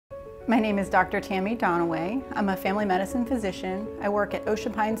My name is Dr. Tammy Donoway. I'm a family medicine physician. I work at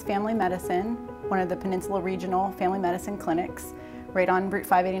Ocean Pines Family Medicine, one of the Peninsula Regional Family Medicine clinics, right on Route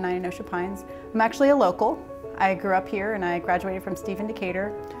 589 in Ocean Pines. I'm actually a local. I grew up here and I graduated from Stephen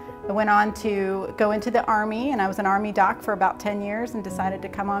Decatur. I went on to go into the Army, and I was an Army doc for about 10 years and decided to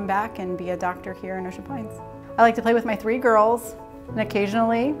come on back and be a doctor here in Ocean Pines. I like to play with my 3 girls, and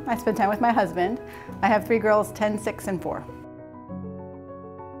occasionally I spend time with my husband. I have 3 girls, 10, 6, and 4.